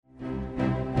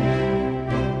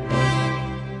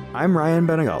I'm Ryan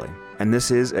Benegali, and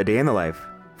this is A Day in the Life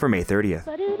for May 30th.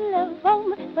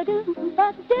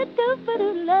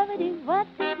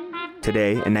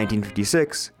 Today, in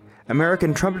 1956,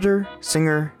 American trumpeter,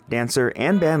 singer, dancer,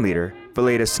 and bandleader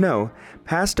Valaida Snow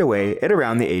passed away at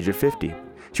around the age of 50.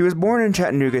 She was born in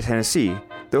Chattanooga, Tennessee,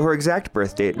 though her exact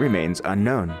birth date remains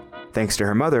unknown. Thanks to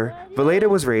her mother, Valaida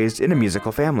was raised in a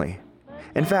musical family.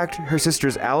 In fact, her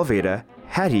sisters Alvaida,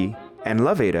 Hattie, and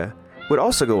Lovaida would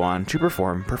also go on to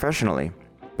perform professionally,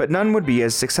 but none would be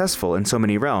as successful in so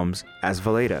many realms as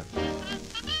Valaida.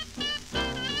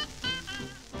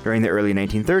 During the early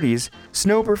 1930s,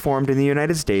 Snow performed in the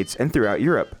United States and throughout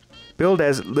Europe, billed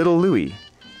as Little Louie,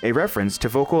 a reference to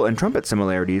vocal and trumpet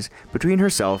similarities between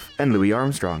herself and Louis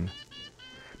Armstrong.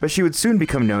 But she would soon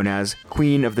become known as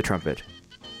Queen of the Trumpet.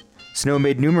 Snow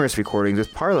made numerous recordings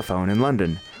with Parlophone in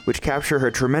London, which capture her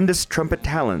tremendous trumpet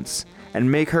talents and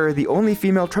make her the only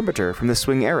female trumpeter from the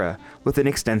swing era with an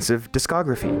extensive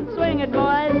discography. Swing it,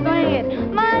 boys, swing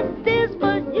it. My this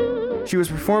for you. She was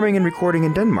performing and recording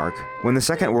in Denmark when the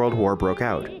Second World War broke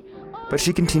out, but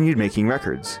she continued making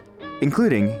records,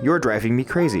 including You're Driving Me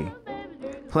Crazy.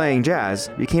 Playing jazz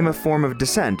became a form of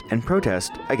dissent and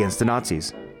protest against the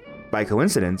Nazis. By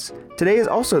coincidence, today is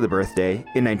also the birthday,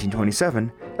 in 1927,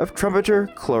 of trumpeter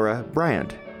Clora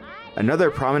Bryant,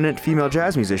 another prominent female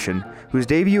jazz musician whose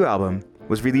debut album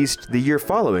was released the year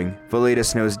following Valaida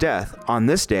Snow's death on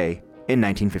this day in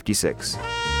 1956.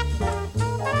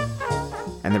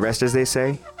 And the rest, as they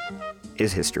say,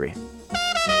 is history.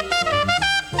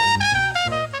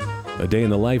 A Day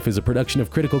in the Life is a production of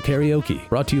Critical Karaoke,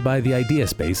 brought to you by the Idea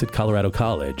Space at Colorado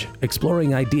College,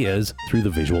 exploring ideas through the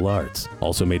visual arts.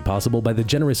 Also made possible by the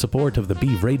generous support of the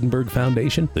B. Vradenberg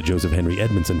Foundation, the Joseph Henry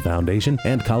Edmondson Foundation,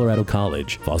 and Colorado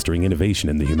College, fostering innovation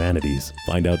in the humanities.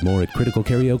 Find out more at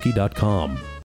criticalkaraoke.com.